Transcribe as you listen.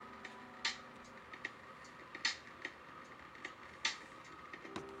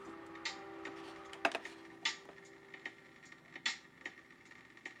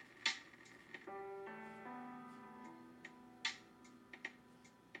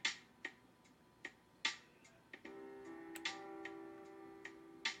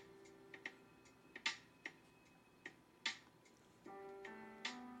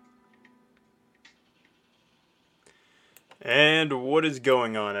And what is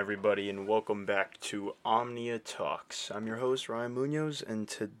going on, everybody, and welcome back to Omnia Talks. I'm your host, Ryan Munoz, and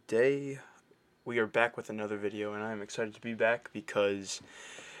today we are back with another video, and I'm excited to be back because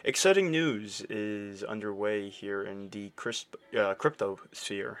exciting news is underway here in the crypto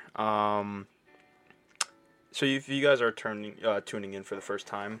sphere. So if you guys are tuning in for the first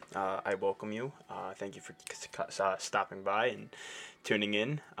time, I welcome you. Thank you for stopping by and tuning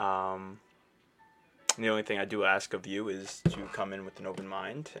in. The only thing I do ask of you is to come in with an open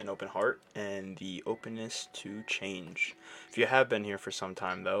mind, an open heart, and the openness to change. If you have been here for some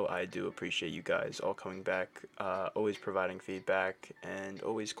time, though, I do appreciate you guys all coming back, always providing feedback, and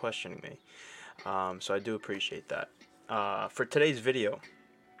always questioning me. So I do appreciate that. For today's video,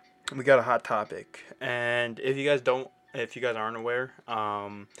 we got a hot topic, and if you guys aren't aware,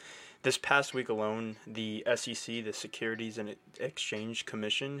 this past week alone, the SEC, the Securities and Exchange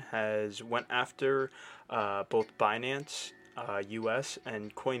Commission, has went after both Binance, US,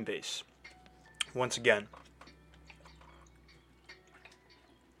 and Coinbase. Once again.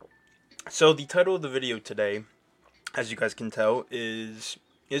 So the title of the video today, as you guys can tell, is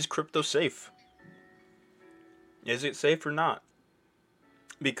crypto safe? Is it safe or not?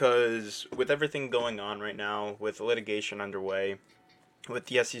 Because with everything going on right now, with litigation underway, with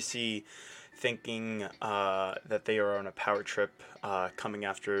the SEC thinking that they are on a power trip coming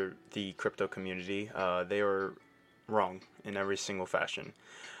after the crypto community, they are wrong in every single fashion.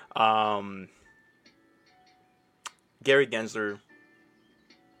 Gary Gensler,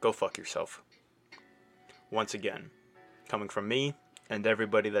 go fuck yourself. Once again, coming from me and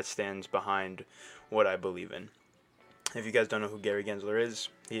everybody that stands behind what I believe in. If you guys don't know who Gary Gensler is,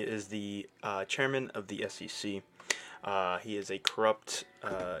 he is the chairman of the SEC. He is a corrupt,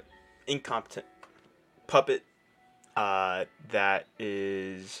 incompetent puppet that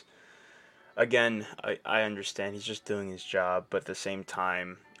is, again, I understand he's just doing his job, but at the same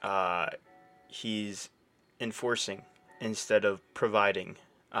time, he's enforcing instead of providing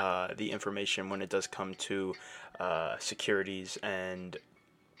the information when it does come to securities and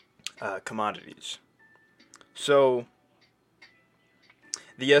commodities. So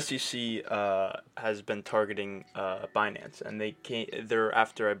the SEC has been targeting Binance, and they're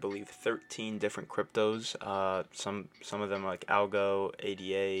after, I believe, 13 different cryptos. Some of them are like Algo,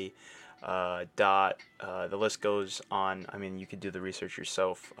 ADA, DOT. The list goes on. I mean, you could do the research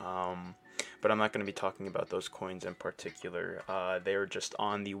yourself. But I'm not going to be talking about those coins in particular. They are just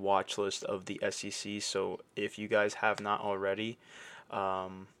on the watch list of the SEC. So if you guys have not already,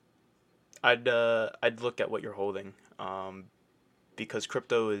 I'd look at what you're holding. Because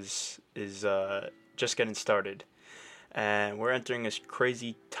crypto is just getting started, and we're entering a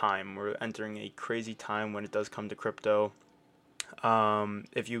crazy time. We're entering a crazy time when it does come to crypto.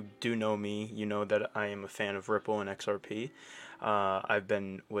 If you do know me, you know that I am a fan of Ripple and XRP. I've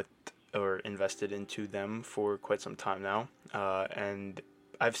been invested into them for quite some time now, and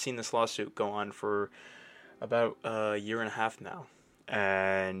I've seen this lawsuit go on for about a year and a half now,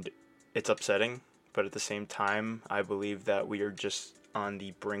 and it's upsetting. But at the same time, I believe that we are just on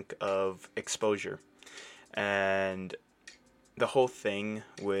the brink of exposure. And the whole thing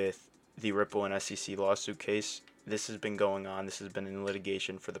with the Ripple and SEC lawsuit case, this has been going on. This has been in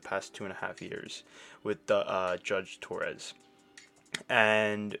litigation for the past 2.5 years with the Judge Torres.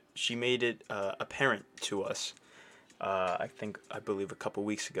 And she made it apparent to us, I believe a couple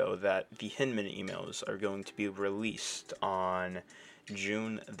weeks ago, that the Hinman emails are going to be released on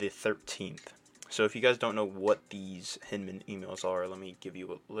June the 13th. So if you guys don't know what these Hinman emails are, let me give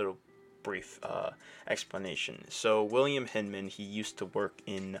you a little brief explanation. So William Hinman, he used to work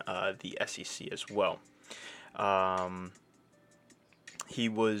in the SEC as well. He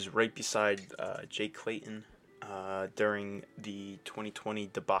was right beside Jay Clayton during the 2020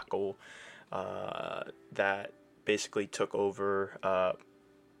 debacle that basically took over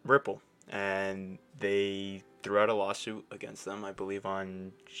Ripple. And they threw out a lawsuit against them, I believe,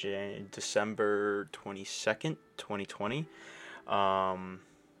 on December 22nd, 2020.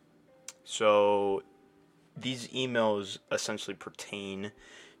 So these emails essentially pertain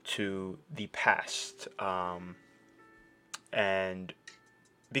to the past. And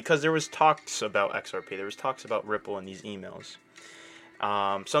because there was talks about XRP, there was talks about Ripple in these emails.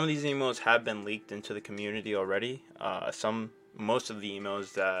 Some of these emails have been leaked into the community already. Most of the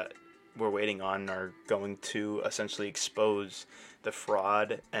emails that we're waiting on are going to essentially expose the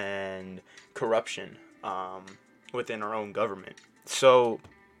fraud and corruption within our own government. So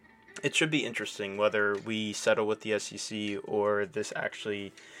it should be interesting whether we settle with the SEC or this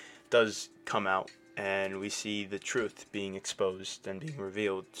actually does come out and we see the truth being exposed and being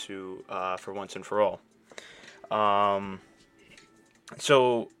revealed to for once and for all.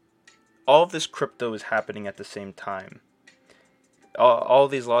 So all of this crypto is happening at the same time. All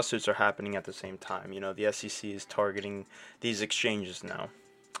these lawsuits are happening at the same time. The SEC is targeting these exchanges now,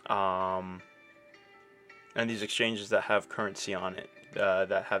 and these exchanges that have currency on it,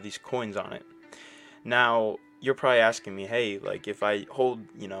 that have these coins on it. Now, you're probably asking me, hey, like if I hold,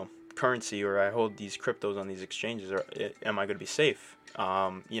 currency, or I hold these cryptos on these exchanges, am I going to be safe?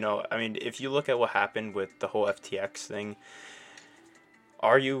 I mean, if you look at what happened with the whole FTX thing,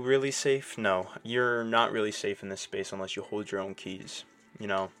 are you really safe? No, you're not really safe in this space unless you hold your own keys. You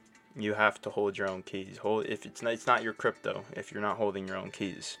know, you have to hold your own keys. Hold if it's not your crypto if you're not holding your own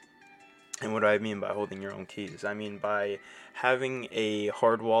keys. And what do I mean by holding your own keys? I mean by having a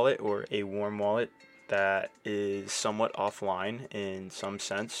hard wallet or a warm wallet that is somewhat offline in some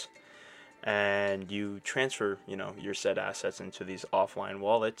sense, and you transfer, your said assets into these offline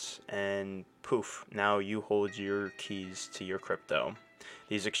wallets, and poof, now you hold your keys to your crypto.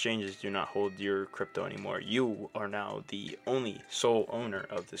 These exchanges do not hold your crypto anymore. You are now the only sole owner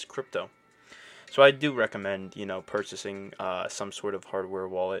of this crypto. So I do recommend, purchasing some sort of hardware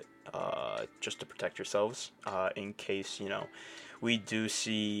wallet, just to protect yourselves, in case, we do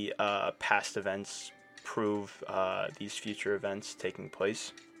see past events prove these future events taking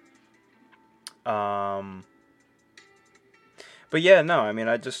place. Um, but yeah, no, I mean,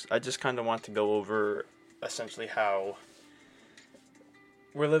 I just kind of want to go over essentially how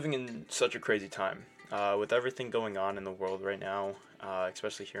we're living in such a crazy time, with everything going on in the world right now,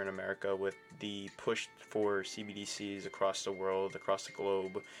 especially here in America, with the push for CBDCs across the world, across the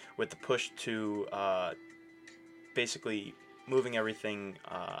globe, with the push to basically moving everything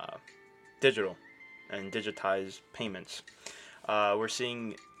digital and digitize payments. We're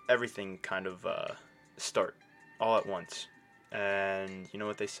seeing everything kind of start all at once. And you know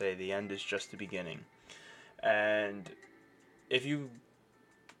what they say, the end is just the beginning. And if you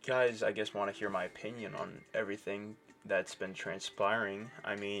guys, I guess, want to hear my opinion on everything that's been transpiring,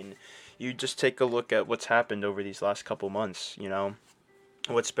 I mean, you just take a look at what's happened over these last couple months.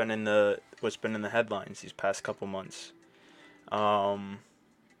 What's been in the headlines these past couple months, um,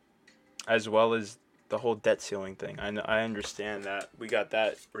 as well as the whole debt ceiling thing. I understand that we got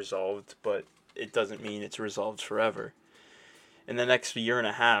that resolved, but it doesn't mean it's resolved forever. In the next year and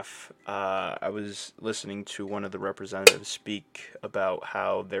a half, I was listening to one of the representatives speak about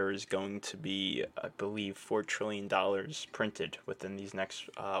how there is going to be, I believe, $4 trillion printed within these next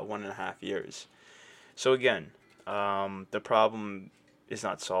 1.5 years. So again, the problem is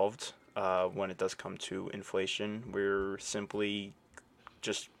not solved when it does come to inflation. We're simply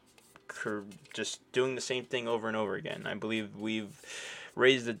just just doing the same thing over and over again. I believe we've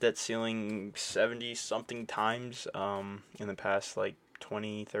raised the debt ceiling 70 something times in the past like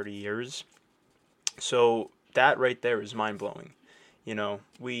 20, 30 years. So that right there is mind blowing.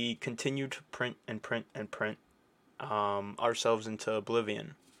 We continue to print and print and print ourselves into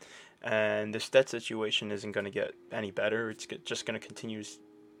oblivion. And this debt situation isn't going to get any better. It's just going to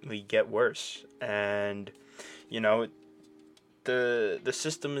continuously get worse. And, you know, the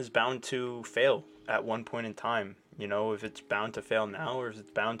system is bound to fail at one point in time. If it's bound to fail now, or if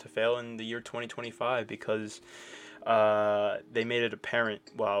it's bound to fail in the year 2025, because they made it apparent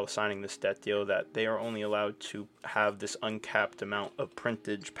while signing this debt deal that they are only allowed to have this uncapped amount of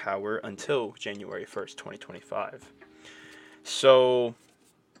printage power until January 1st, 2025. So,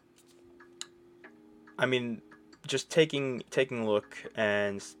 I mean, just taking a look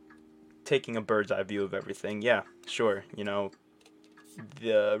and taking a bird's eye view of everything, yeah, sure,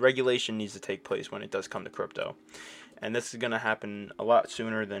 the regulation needs to take place when it does come to crypto. And this is going to happen a lot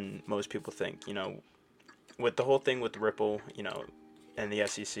sooner than most people think. With the whole thing with Ripple, and the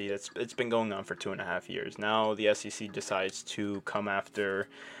SEC, it's been going on for 2.5 years. Now the SEC decides to come after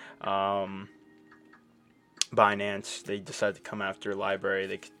Binance. They decide to come after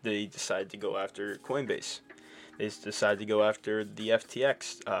Library. They decide to go after Coinbase. They decide to go after the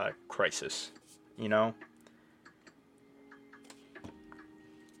FTX crisis.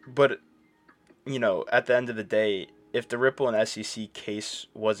 But at the end of the day, if the Ripple and SEC case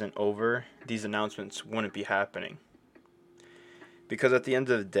wasn't over, these announcements wouldn't be happening. Because at the end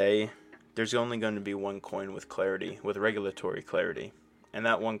of the day, there's only going to be one coin with clarity, with regulatory clarity. And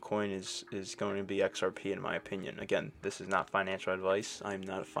that one coin is going to be XRP, in my opinion. Again, this is not financial advice. I'm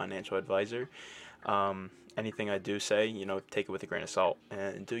not a financial advisor. Anything I do say, take it with a grain of salt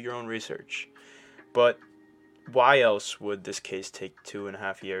and do your own research. But why else would this case take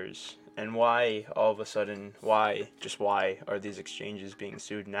 2.5 years? And why, all of a sudden, why are these exchanges being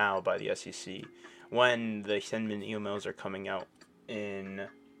sued now by the SEC when the Hinman emails are coming out in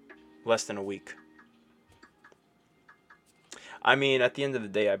less than a week? I mean, at the end of the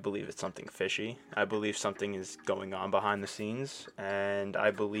day, I believe it's something fishy. I believe something is going on behind the scenes, and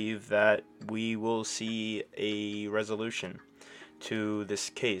I believe that we will see a resolution to this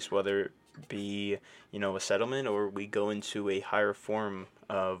case, whether it be, a settlement, or we go into a higher form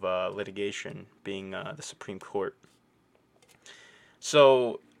of litigation, being the Supreme Court.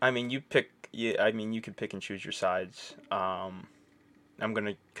 So, I mean, you pick. Yeah, I mean, you can pick and choose your sides. I'm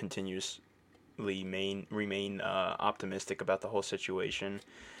gonna continuously remain optimistic about the whole situation,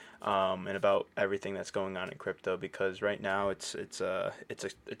 and about everything that's going on in crypto, because right now it's a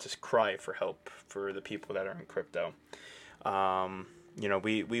cry for help for the people that are in crypto.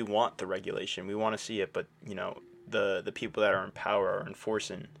 We want the regulation, we want to see it, but the people that are in power are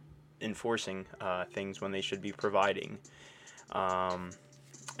enforcing things when they should be providing.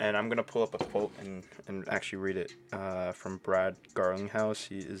 And I'm gonna pull up a quote and actually read it from Brad Garlinghouse.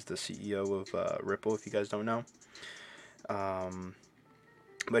 He is the CEO of Ripple, if you guys don't know.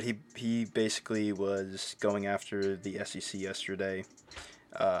 But he basically was going after the SEC yesterday,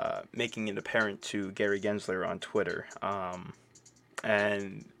 making it apparent to Gary Gensler on Twitter.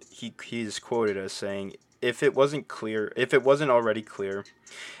 And he's quoted as saying, if it wasn't already clear,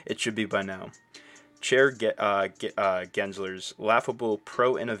 it should be by now. Chair Gensler's laughable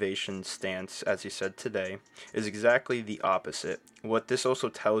pro-innovation stance, as he said today, is exactly the opposite. What this also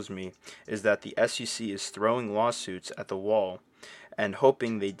tells me is that the SEC is throwing lawsuits at the wall and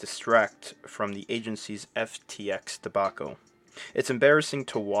hoping they distract from the agency's FTX debacle. It's embarrassing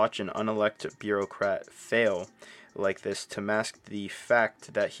to watch an unelected bureaucrat fail like this to mask the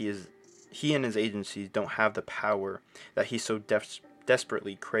fact that he and his agencies don't have the power that he so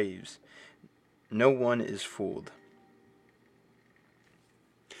desperately craves. No one is fooled.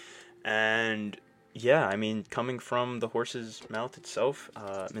 And yeah, I mean, coming from the horse's mouth itself,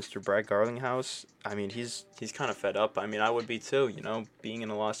 Mr. Brad Garlinghouse, I mean, he's kind of fed up. I mean, I would be too, being in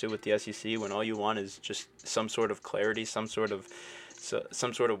a lawsuit with the SEC when all you want is just some sort of clarity, some sort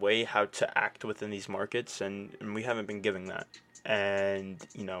of way how to act within these markets, and we haven't been giving that. And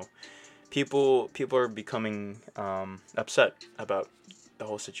people are becoming upset about the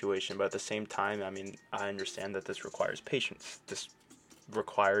whole situation, but at the same time, I mean, I understand that this requires patience. This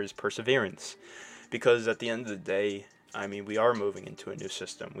requires perseverance, because at the end of the day, I mean, we are moving into a new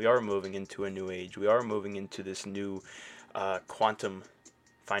system. We are moving into a new age. We are moving into this new quantum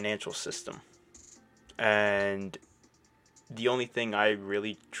financial system. And the only thing I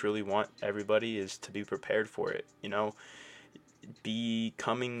really truly want everybody is to be prepared for it.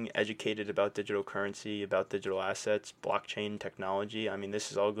 Becoming educated about digital currency, about digital assets, blockchain technology. I mean,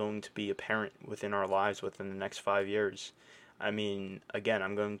 this is all going to be apparent within our lives within the next 5 years. I mean, again,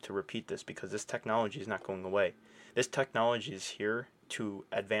 I'm going to repeat this because this technology is not going away. This technology is here to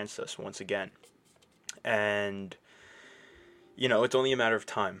advance us once again. And, it's only a matter of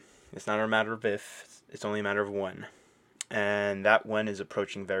time. It's not a matter of if, it's only a matter of when. And that when is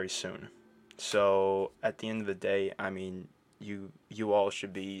approaching very soon. So, at the end of the day, I mean, you all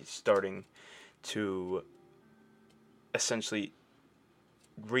should be starting to essentially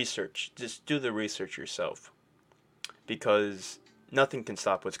research. Just do the research yourself, because nothing can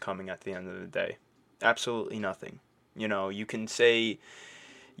stop what's coming at the end of the day. Absolutely nothing. You can say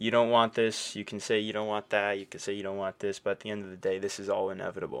you don't want this, you can say you don't want that, you can say you don't want this, but at the end of the day, this is all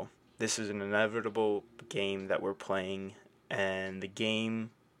inevitable. This is an inevitable game that we're playing, and the game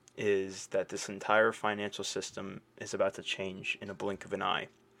is that this entire financial system is about to change in a blink of an eye.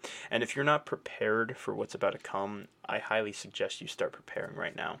 And if you're not prepared for what's about to come, I highly suggest you start preparing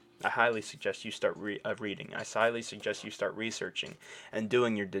right now. I highly suggest you start reading. I highly suggest you start researching and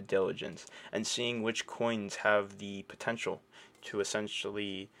doing your due diligence and seeing which coins have the potential to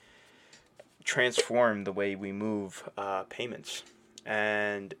essentially transform the way we move payments.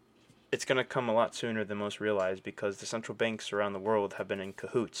 And it's going to come a lot sooner than most realize, because the central banks around the world have been in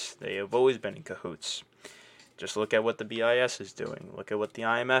cahoots. They have always been in cahoots. Just look at what the BIS is doing. Look at what the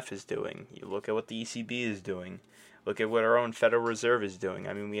IMF is doing. You look at what the ECB is doing. Look at what our own Federal Reserve is doing.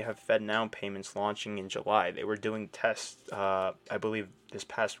 I mean, we have FedNow payments launching in July. They were doing tests, I believe, this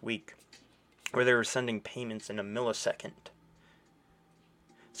past week, where they were sending payments in a millisecond.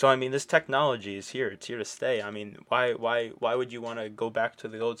 So, I mean, this technology is here. It's here to stay. I mean, why would you want to go back to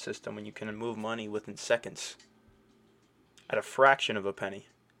the old system when you can move money within seconds at a fraction of a penny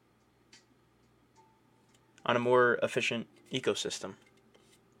on a more efficient ecosystem?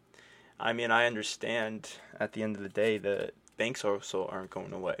 I mean, I understand at the end of the day that banks also aren't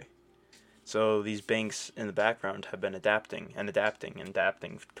going away. So these banks in the background have been adapting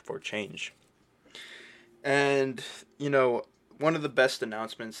for change. And, one of the best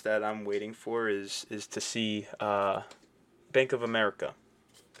announcements that I'm waiting for is to see Bank of America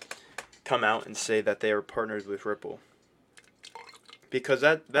come out and say that they are partnered with Ripple. Because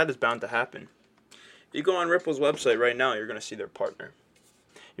that is bound to happen. If you go on Ripple's website right now, you're going to see their partner.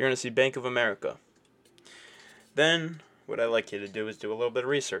 You're going to see Bank of America. Then, what I'd like you to do is do a little bit of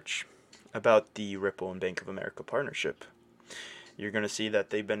research about the Ripple and Bank of America partnership. You're going to see that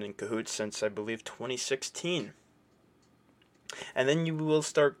they've been in cahoots since, I believe, 2016. And then you will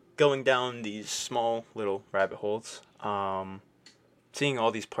start going down these small little rabbit holes, seeing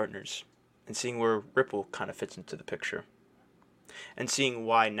all these partners, and seeing where Ripple kind of fits into the picture. And seeing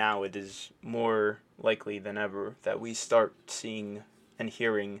why now it is more likely than ever that we start seeing and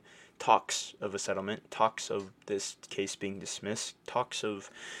hearing talks of a settlement, talks of this case being dismissed, talks of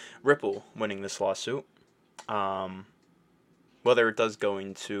Ripple winning this lawsuit. Whether it does go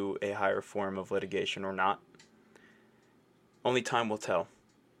into a higher form of litigation or not, only time will tell.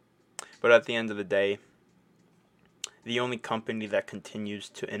 But at the end of the day, the only company that continues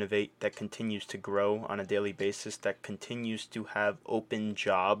to innovate, that continues to grow on a daily basis, that continues to have open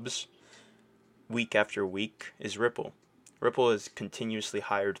jobs week after week is Ripple. Ripple is continuously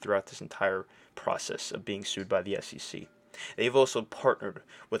hired throughout this entire process of being sued by the SEC. They've also partnered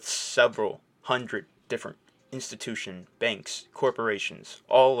with several hundred different institutions, banks, corporations,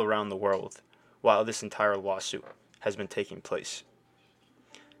 all around the world while this entire lawsuit has been taking place.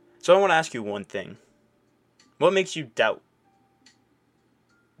 So I want to ask you one thing. What makes you doubt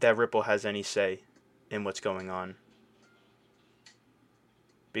that Ripple has any say in what's going on?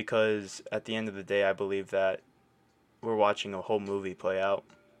 Because at the end of the day, I believe that we're watching a whole movie play out.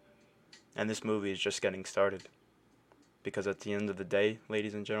 And this movie is just getting started. Because at the end of the day,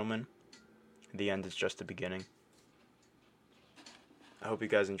 ladies and gentlemen, the end is just the beginning. I hope you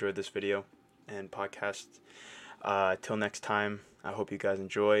guys enjoyed this video and podcast. Till next time, I hope you guys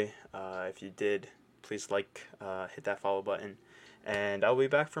enjoy. If you did, please hit that follow button, and I'll be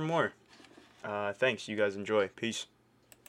back for more. Thanks. You guys enjoy. Peace.